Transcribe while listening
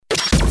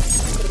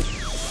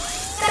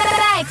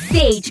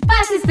Backstage,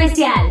 pase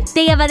especial.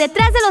 Te lleva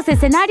detrás de los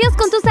escenarios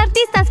con tus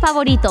artistas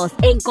favoritos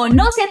en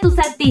Conoce a tus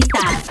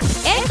artistas.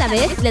 Esta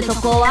vez le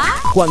tocó a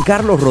Juan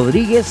Carlos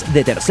Rodríguez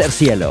de Tercer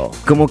Cielo.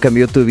 ¿Cómo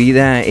cambió tu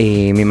vida?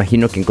 Me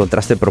imagino que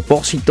encontraste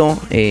propósito.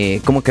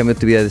 ¿Cómo cambió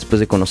tu vida después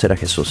de conocer a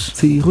Jesús?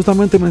 Sí,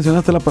 justamente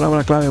mencionaste la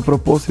palabra clave,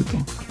 propósito.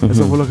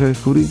 Eso fue lo que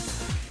descubrí.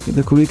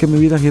 Descubrí que mi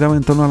vida giraba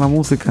en torno a la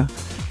música,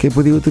 que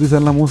podía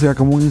utilizar la música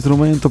como un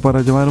instrumento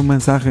para llevar un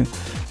mensaje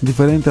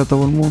diferente a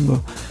todo el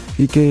mundo,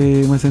 y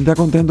que me sentía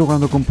contento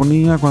cuando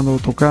componía, cuando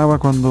tocaba,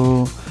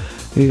 cuando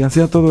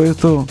hacía todo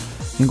esto,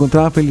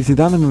 encontraba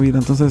felicidad en mi vida.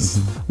 Entonces,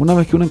 una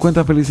vez que uno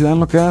encuentra felicidad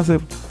en lo que hace,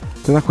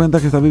 te das cuenta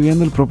que estás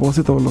viviendo el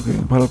propósito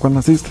para el cual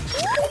naciste.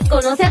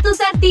 Conoce a tus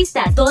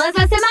artistas todas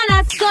las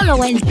semanas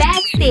solo en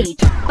Backstage,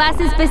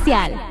 pase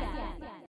especial.